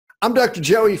I'm Dr.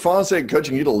 Joey Fawcett,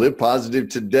 coaching you to live positive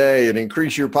today and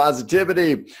increase your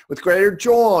positivity with greater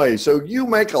joy so you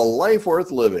make a life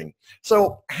worth living.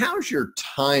 So how's your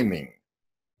timing?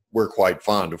 We're quite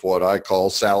fond of what I call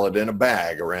salad in a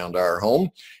bag around our home.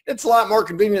 It's a lot more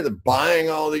convenient than buying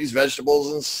all these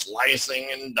vegetables and slicing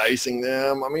and dicing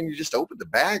them. I mean, you just open the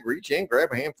bag, reach in, grab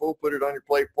a handful, put it on your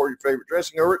plate, pour your favorite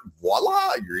dressing over it,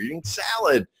 voila, you're eating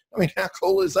salad. I mean, how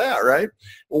cool is that, right?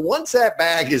 Well, once that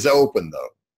bag is open, though,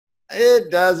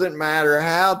 it doesn't matter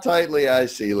how tightly I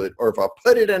seal it or if I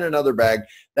put it in another bag,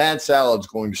 that salad's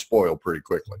going to spoil pretty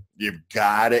quickly. You've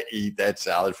got to eat that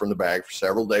salad from the bag for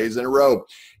several days in a row.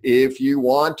 If you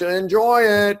want to enjoy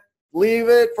it, leave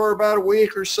it for about a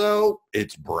week or so.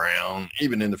 It's brown,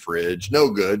 even in the fridge. No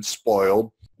good,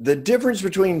 spoiled. The difference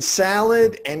between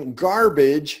salad and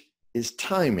garbage is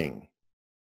timing.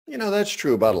 You know, that's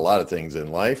true about a lot of things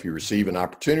in life. You receive an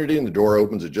opportunity and the door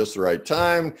opens at just the right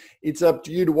time. It's up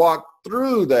to you to walk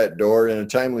through that door in a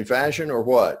timely fashion, or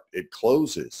what? It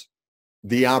closes.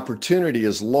 The opportunity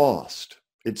is lost.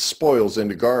 It spoils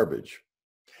into garbage.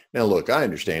 Now, look, I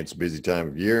understand it's a busy time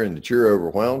of year and that you're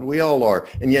overwhelmed. We all are.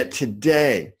 And yet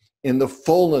today, in the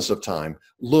fullness of time,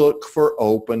 look for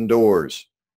open doors.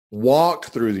 Walk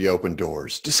through the open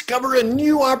doors. Discover a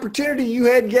new opportunity you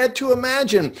had yet to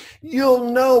imagine.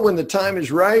 You'll know when the time is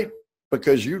right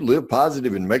because you live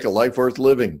positive and make a life worth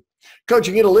living.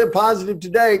 Coaching you to live positive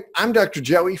today, I'm Dr.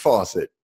 Joey Fawcett.